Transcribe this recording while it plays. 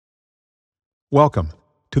Welcome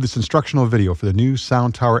to this instructional video for the new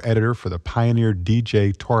Sound Tower editor for the Pioneer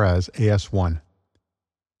DJ Toraiz AS-1.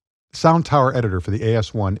 The Sound Tower editor for the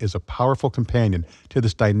AS-1 is a powerful companion to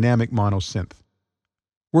this dynamic mono synth.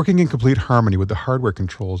 Working in complete harmony with the hardware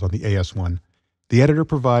controls on the AS-1, the editor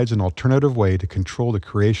provides an alternative way to control the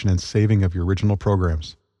creation and saving of your original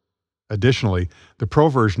programs. Additionally, the Pro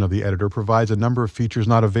version of the editor provides a number of features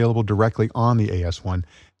not available directly on the AS-1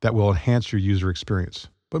 that will enhance your user experience,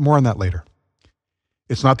 but more on that later.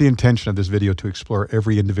 It's not the intention of this video to explore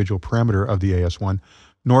every individual parameter of the AS-1,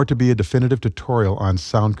 nor to be a definitive tutorial on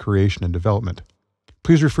sound creation and development.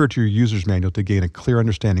 Please refer to your user's manual to gain a clear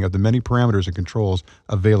understanding of the many parameters and controls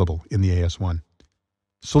available in the AS-1.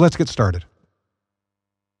 So let's get started.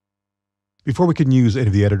 Before we can use any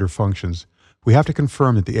of the editor functions, we have to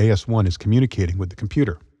confirm that the AS-1 is communicating with the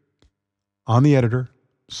computer. On the editor,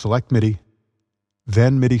 select MIDI,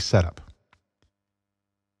 then MIDI Setup.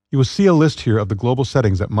 You will see a list here of the global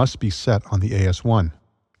settings that must be set on the AS-1.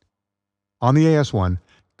 On the AS-1,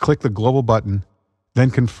 click the global button,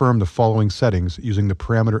 then confirm the following settings using the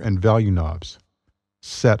parameter and value knobs.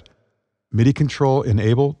 Set MIDI control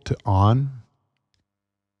enable to on,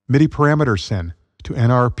 MIDI parameter send to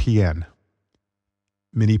NRPN,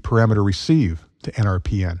 MIDI parameter receive to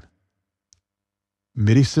NRPN,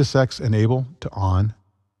 MIDI sysx enable to on,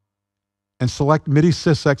 and select MIDI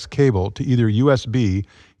sysx cable to either USB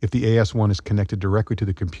if the AS-1 is connected directly to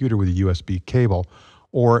the computer with a USB cable,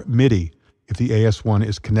 or MIDI if the AS-1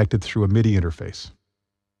 is connected through a MIDI interface.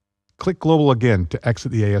 Click Global again to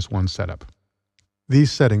exit the AS-1 setup.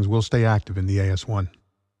 These settings will stay active in the AS-1.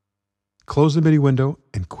 Close the MIDI window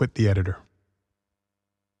and quit the editor.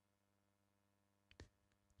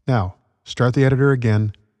 Now, start the editor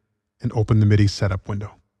again and open the MIDI setup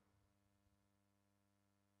window.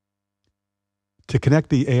 To connect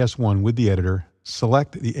the AS-1 with the editor,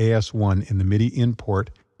 select the AS-1 in the MIDI in port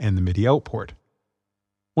and the MIDI out port.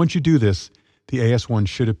 Once you do this, the AS-1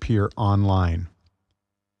 should appear online.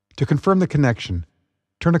 To confirm the connection,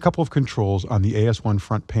 turn a couple of controls on the AS-1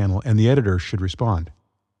 front panel and the editor should respond.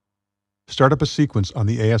 Start up a sequence on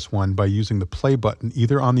the AS-1 by using the play button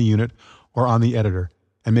either on the unit or on the editor,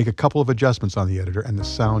 and make a couple of adjustments on the editor and the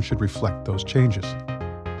sound should reflect those changes.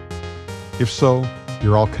 If so,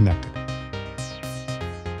 you're all connected.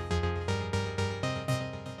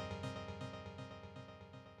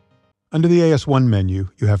 Under the AS-1 menu,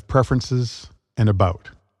 you have Preferences and About.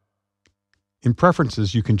 In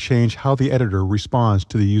Preferences, you can change how the editor responds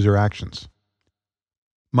to the user actions.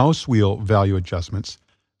 Mouse wheel value adjustments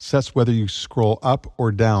sets whether you scroll up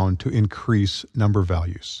or down to increase number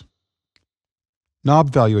values.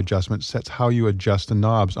 Knob value adjustment sets how you adjust the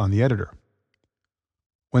knobs on the editor.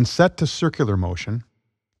 When set to circular motion,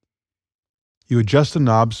 you adjust the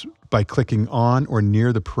knobs by clicking on or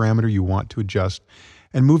near the parameter you want to adjust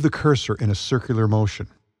and move the cursor in a circular motion.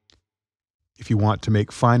 If you want to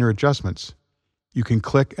make finer adjustments, you can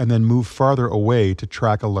click and then move farther away to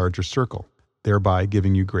track a larger circle, thereby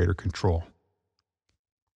giving you greater control.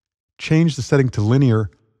 Change the setting to linear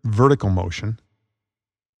vertical motion.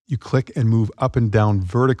 You click and move up and down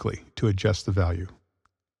vertically to adjust the value.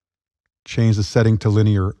 Change the setting to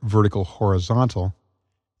linear vertical horizontal.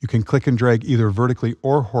 You can click and drag either vertically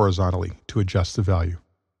or horizontally to adjust the value.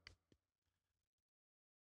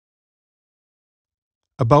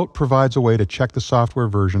 About provides a way to check the software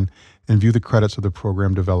version and view the credits of the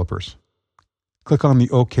program developers. Click on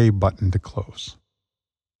the OK button to close.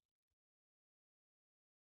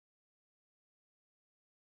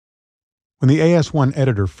 When the AS-1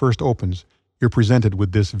 editor first opens, you're presented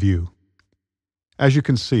with this view. As you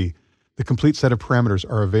can see, the complete set of parameters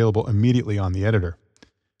are available immediately on the editor.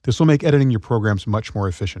 This will make editing your programs much more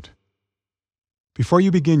efficient. Before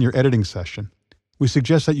you begin your editing session, we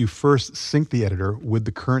suggest that you first sync the editor with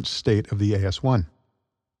the current state of the AS-1.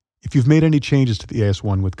 If you've made any changes to the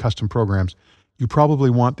AS-1 with custom programs, you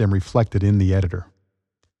probably want them reflected in the editor.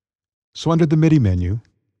 So under the MIDI menu,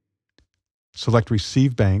 select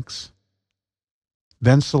Receive Banks,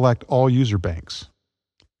 then select All User Banks.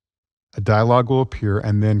 A dialog will appear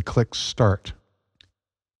and then click Start.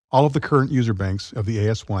 All of the current user banks of the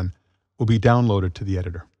AS-1 will be downloaded to the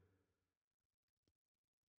editor.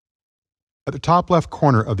 At the top left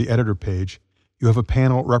corner of the editor page, you have a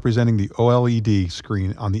panel representing the OLED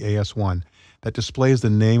screen on the AS-1 that displays the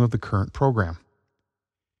name of the current program.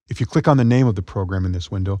 If you click on the name of the program in this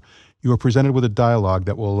window, you are presented with a dialog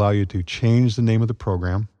that will allow you to change the name of the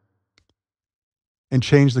program and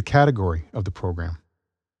change the category of the program.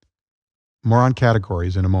 More on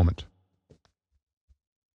categories in a moment.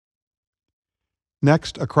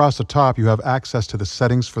 Next, across the top, you have access to the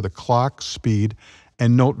settings for the clock, speed,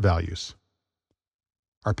 and note values.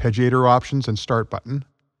 arpeggiator options and start button,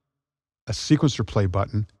 a sequencer play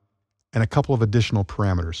button, and a couple of additional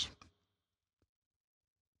parameters.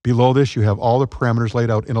 Below this, you have all the parameters laid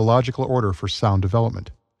out in a logical order for sound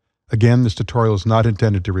development. Again, this tutorial is not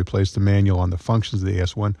intended to replace the manual on the functions of the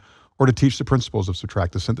AS-1 or to teach the principles of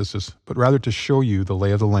subtractive synthesis, but rather to show you the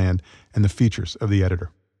lay of the land and the features of the editor.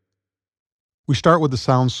 We start with the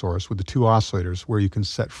sound source with the two oscillators where you can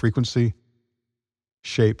set frequency,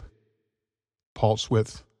 shape, pulse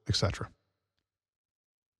width, etc.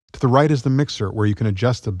 To the right is the mixer where you can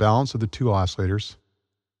adjust the balance of the two oscillators,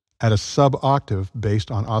 add a sub-octave based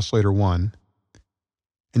on oscillator 1,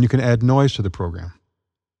 and you can add noise to the program.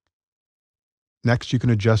 Next, you can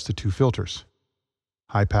adjust the two filters,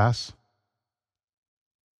 high pass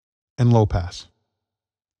and low pass.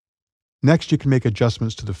 Next, you can make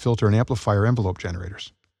adjustments to the filter and amplifier envelope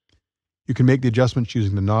generators. You can make the adjustments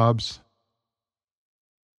using the knobs,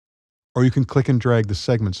 or you can click and drag the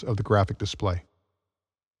segments of the graphic display.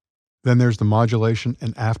 Then there's the modulation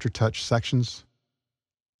and aftertouch sections.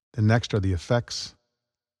 The next are the effects,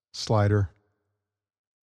 slider,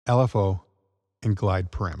 LFO, and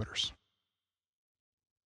glide parameters.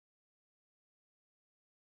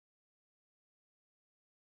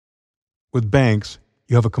 With banks,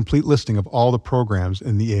 you have a complete listing of all the programs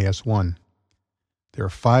in the AS-1. There are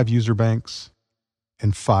 5 user banks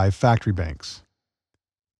and 5 factory banks.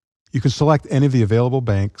 You can select any of the available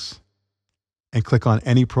banks and click on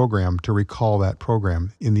any program to recall that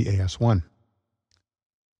program in the AS-1.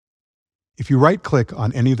 If you right-click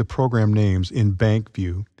on any of the program names in Bank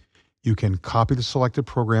View, you can copy the selected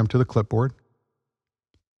program to the clipboard,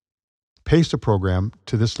 paste a program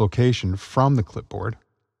to this location from the clipboard,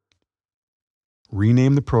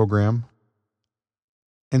 rename the program,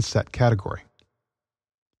 and set category.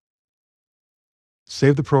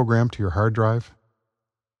 Save the program to your hard drive,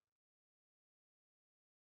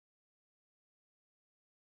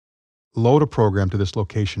 load a program to this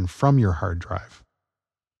location from your hard drive.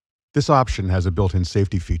 This option has a built-in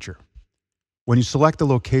safety feature. When you select the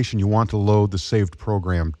location you want to load the saved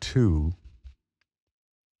program to,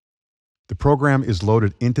 the program is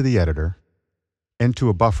loaded into the editor and to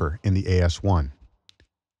a buffer in the AS-1.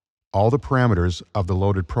 All the parameters of the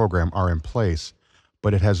loaded program are in place,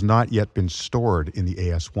 but it has not yet been stored in the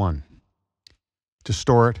AS-1. To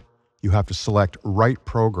store it, you have to select Write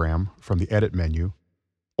Program from the Edit menu,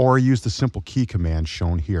 or use the simple key command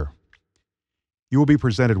shown here. You will be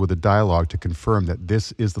presented with a dialog to confirm that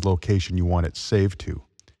this is the location you want it saved to.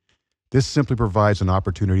 This simply provides an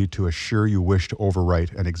opportunity to assure you wish to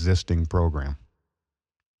overwrite an existing program.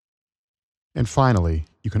 And finally,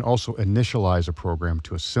 you can also initialize a program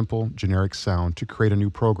to a simple, generic sound to create a new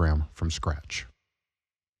program from scratch.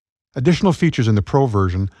 Additional features in the Pro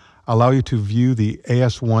version allow you to view the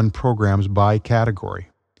AS-1 programs by category.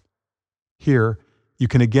 Here, you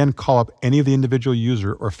can again call up any of the individual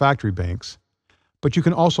user or factory banks, but you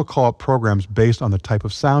can also call up programs based on the type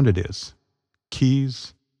of sound it is: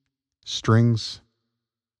 keys, strings,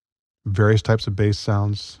 various types of bass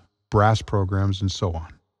sounds, brass programs, and so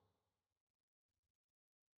on.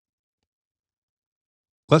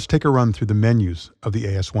 Let's take a run through the menus of the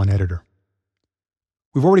AS-1 editor.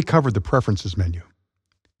 We've already covered the Preferences menu.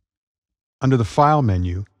 Under the File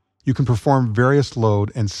menu, you can perform various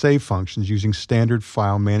load and save functions using standard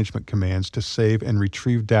file management commands to save and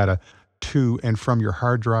retrieve data to and from your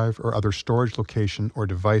hard drive or other storage location or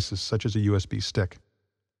devices such as a USB stick.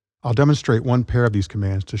 I'll demonstrate one pair of these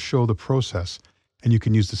commands to show the process, and you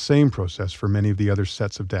can use the same process for many of the other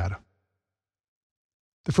sets of data.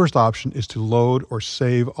 The first option is to load or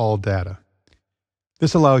save all data.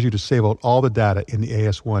 This allows you to save out all the data in the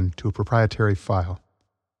AS-1 to a proprietary file.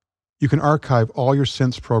 You can archive all your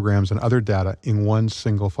synths programs and other data in one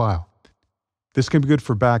single file. This can be good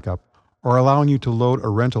for backup or allowing you to load a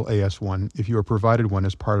rental AS-1 if you are provided one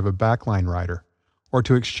as part of a backline rider, or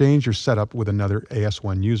to exchange your setup with another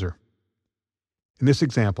AS-1 user. In this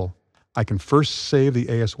example, I can first save the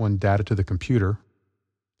AS-1 data to the computer,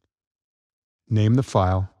 name the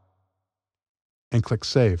file, and click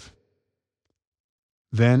Save.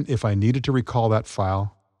 Then, if I needed to recall that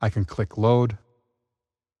file, I can click Load,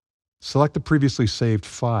 select the previously saved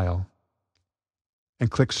file,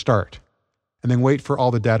 and click Start, and then wait for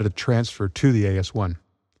all the data to transfer to the AS-1.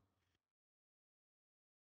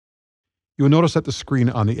 You will notice that the screen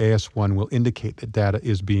on the AS-1 will indicate that data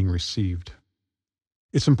is being received.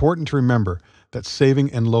 It's important to remember that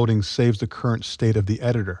saving and loading saves the current state of the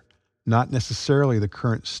editor, not necessarily the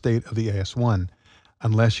current state of the AS-1,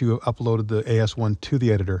 unless you have uploaded the AS-1 to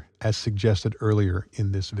the editor as suggested earlier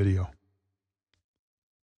in this video.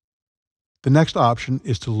 The next option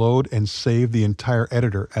is to load and save the entire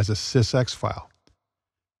editor as a sysx file.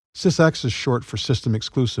 Sysx is short for System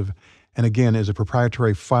Exclusive and again is a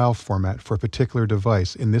proprietary file format for a particular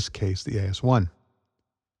device, in this case the AS-1.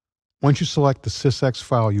 Once you select the sysx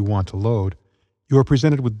file you want to load, you are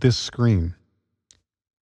presented with this screen.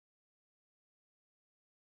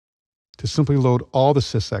 To simply load all the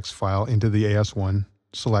sysx file into the AS-1,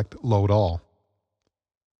 select Load All.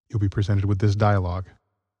 You'll be presented with this dialog.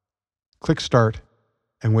 Click Start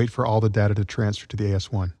and wait for all the data to transfer to the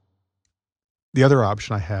AS-1. The other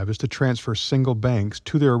option I have is to transfer single banks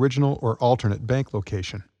to their original or alternate bank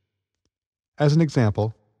location. As an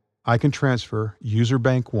example, I can transfer user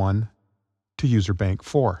bank 1 to user bank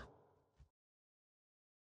 4.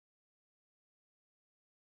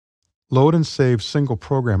 Load and save single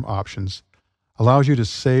program options allows you to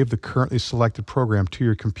save the currently selected program to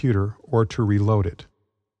your computer or to reload it.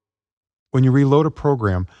 When you reload a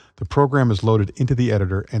program, the program is loaded into the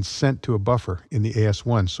editor and sent to a buffer in the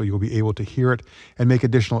AS-1, so you'll be able to hear it and make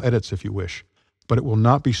additional edits if you wish, but it will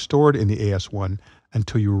not be stored in the AS-1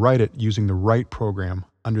 until you write it using the Write program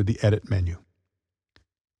under the Edit menu.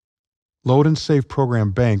 Load and Save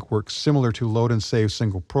Program Bank works similar to Load and Save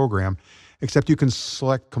Single Program, except you can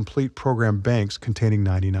select complete program banks containing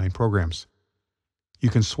 99 programs. You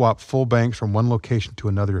can swap full banks from one location to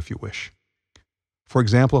another if you wish. For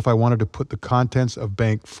example, if I wanted to put the contents of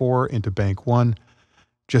Bank 4 into Bank 1,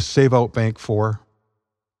 just save out Bank 4,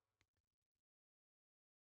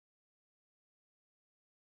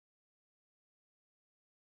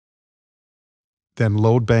 then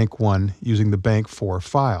load Bank 1 using the Bank 4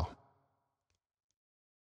 file.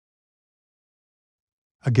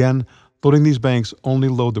 Again, loading these banks only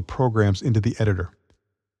load the programs into the editor.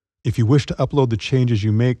 If you wish to upload the changes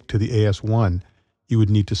you make to the AS-1, you would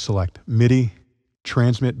need to select MIDI,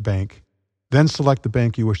 Transmit Bank, then select the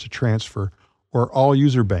bank you wish to transfer, or all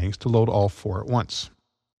user banks to load all 4 at once.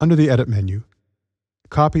 Under the Edit menu,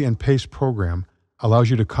 Copy and Paste Program allows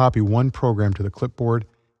you to copy one program to the clipboard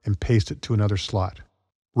and paste it to another slot.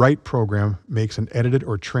 Write Program makes an edited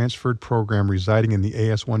or transferred program residing in the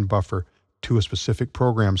AS-1 buffer to a specific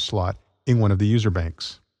program slot in one of the user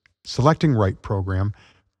banks. Selecting Write Program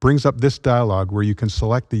brings up this dialog where you can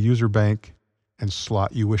select the user bank and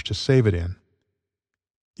slot you wish to save it in.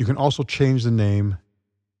 You can also change the name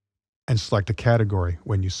and select a category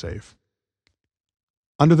when you save.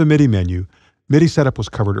 Under the MIDI menu, MIDI setup was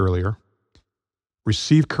covered earlier.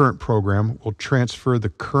 Receive Current Program will transfer the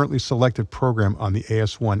currently selected program on the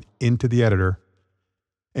AS-1 into the editor,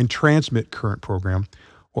 and Transmit Current Program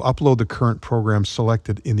will upload the current program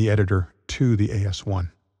selected in the editor to the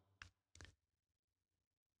AS-1.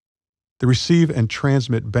 The Receive and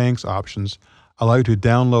Transmit Banks options allow you to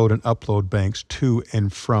download and upload banks to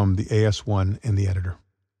and from the AS-1 in the editor.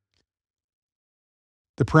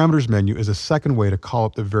 The Parameters menu is a second way to call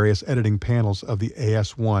up the various editing panels of the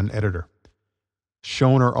AS-1 editor.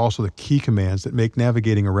 Shown are also the key commands that make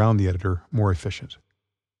navigating around the editor more efficient.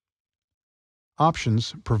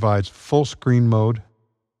 Options provides full screen mode,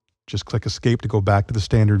 just click Escape to go back to the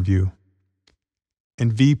standard view,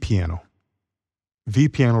 and vPiano.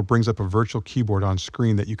 vPiano brings up a virtual keyboard on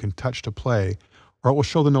screen that you can touch to play, or it will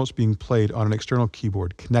show the notes being played on an external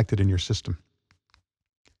keyboard connected in your system.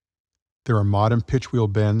 There are mod and pitch wheel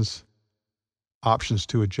bends, options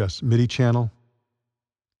to adjust MIDI channel,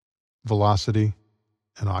 velocity,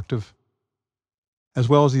 and octave, as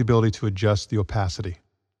well as the ability to adjust the opacity.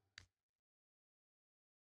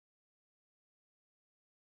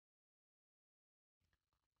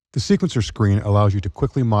 The sequencer screen allows you to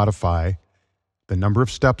quickly modify the number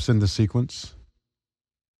of steps in the sequence,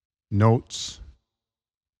 notes,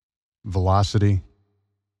 velocity,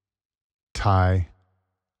 tie,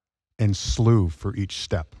 and slew for each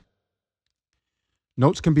step.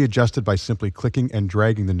 Notes can be adjusted by simply clicking and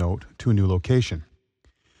dragging the note to a new location.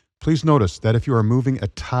 Please notice that if you are moving a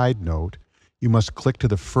tied note, you must click to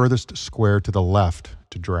the furthest square to the left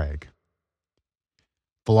to drag.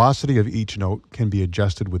 Velocity of each note can be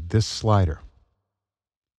adjusted with this slider.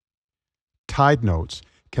 Tied notes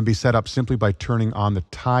can be set up simply by turning on the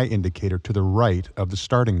tie indicator to the right of the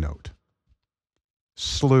starting note.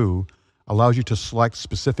 Slew allows you to select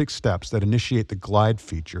specific steps that initiate the glide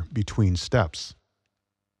feature between steps.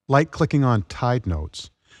 Like clicking on tied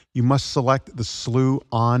notes, you must select the Slew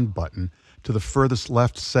On button to the furthest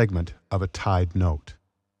left segment of a tied note.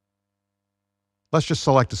 Let's just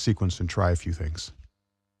select a sequence and try a few things.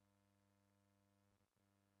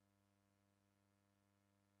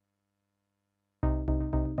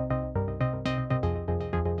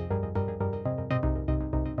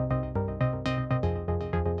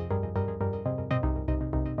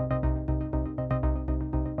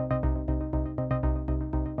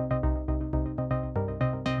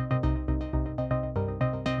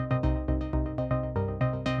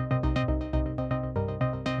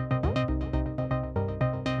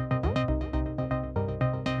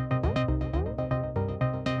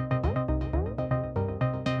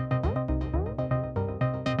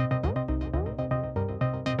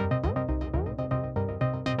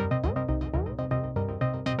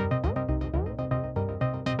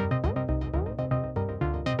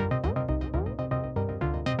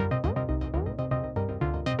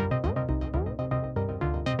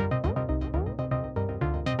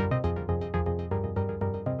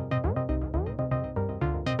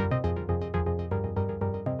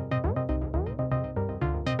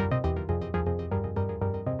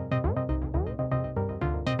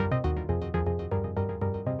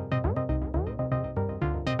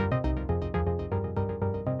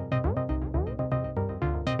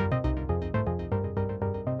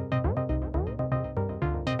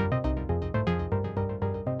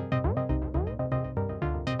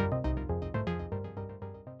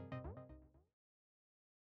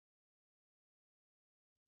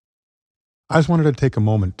 I just wanted to take a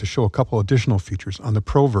moment to show a couple additional features on the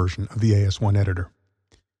Pro version of the AS-1 editor.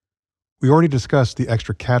 We already discussed the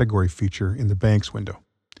extra category feature in the Banks window,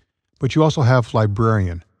 but you also have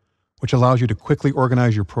Librarian, which allows you to quickly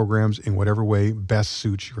organize your programs in whatever way best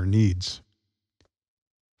suits your needs.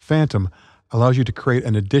 Phantom allows you to create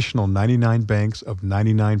an additional 99 banks of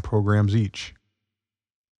 99 programs each.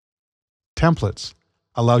 Templates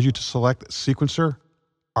allows you to select sequencer,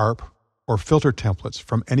 ARP, or filter templates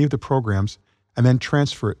from any of the programs and then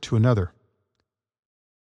transfer it to another.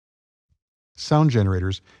 Sound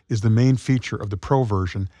Generators is the main feature of the Pro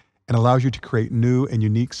version and allows you to create new and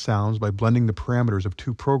unique sounds by blending the parameters of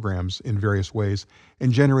two programs in various ways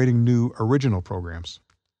and generating new original programs.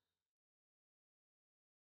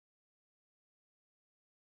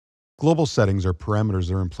 Global settings are parameters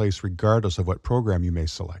that are in place regardless of what program you may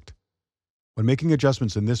select. When making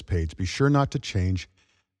adjustments in this page, be sure not to change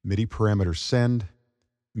MIDI parameter send,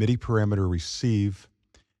 MIDI parameter receive,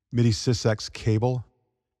 MIDI sysx cable,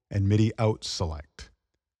 and MIDI out select.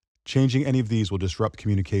 Changing any of these will disrupt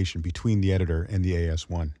communication between the editor and the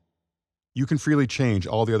AS-1. You can freely change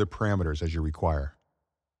all the other parameters as you require.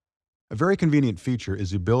 A very convenient feature is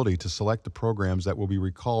the ability to select the programs that will be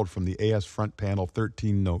recalled from the AS front panel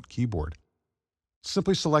 13-note keyboard.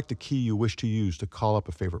 Simply select a key you wish to use to call up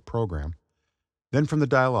a favorite program. Then from the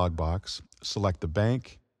dialog box, select the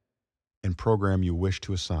bank and program you wish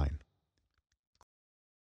to assign.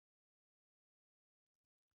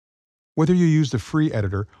 Whether you use the free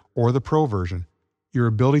editor or the Pro version, your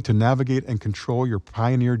ability to navigate and control your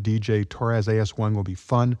Pioneer DJ Toraiz AS-1 will be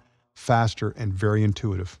fun, faster, and very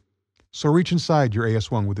intuitive. So reach inside your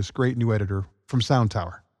AS-1 with this great new editor from Sound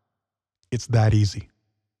Tower. It's that easy.